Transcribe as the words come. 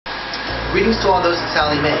Greetings to all those in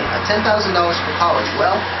Sally Mae. $10,000 for college.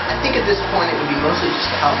 Well, I think at this point it would be mostly just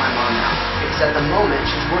to help my mom out, because at the moment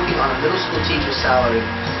she's working on a middle school teacher's salary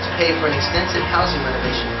to pay for an extensive housing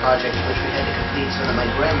renovation project which we had to complete so that my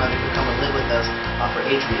grandmother could come and live with us for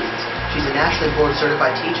age reasons. She's a nationally board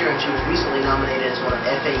certified teacher, and she was recently nominated as one of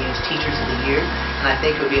FAU's Teachers of the Year, and I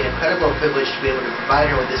think it would be an incredible privilege to be able to provide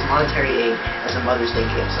her with this monetary aid as a Mother's Day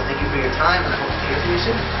gift. So thank you for your time, and I hope to hear from you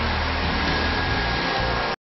soon.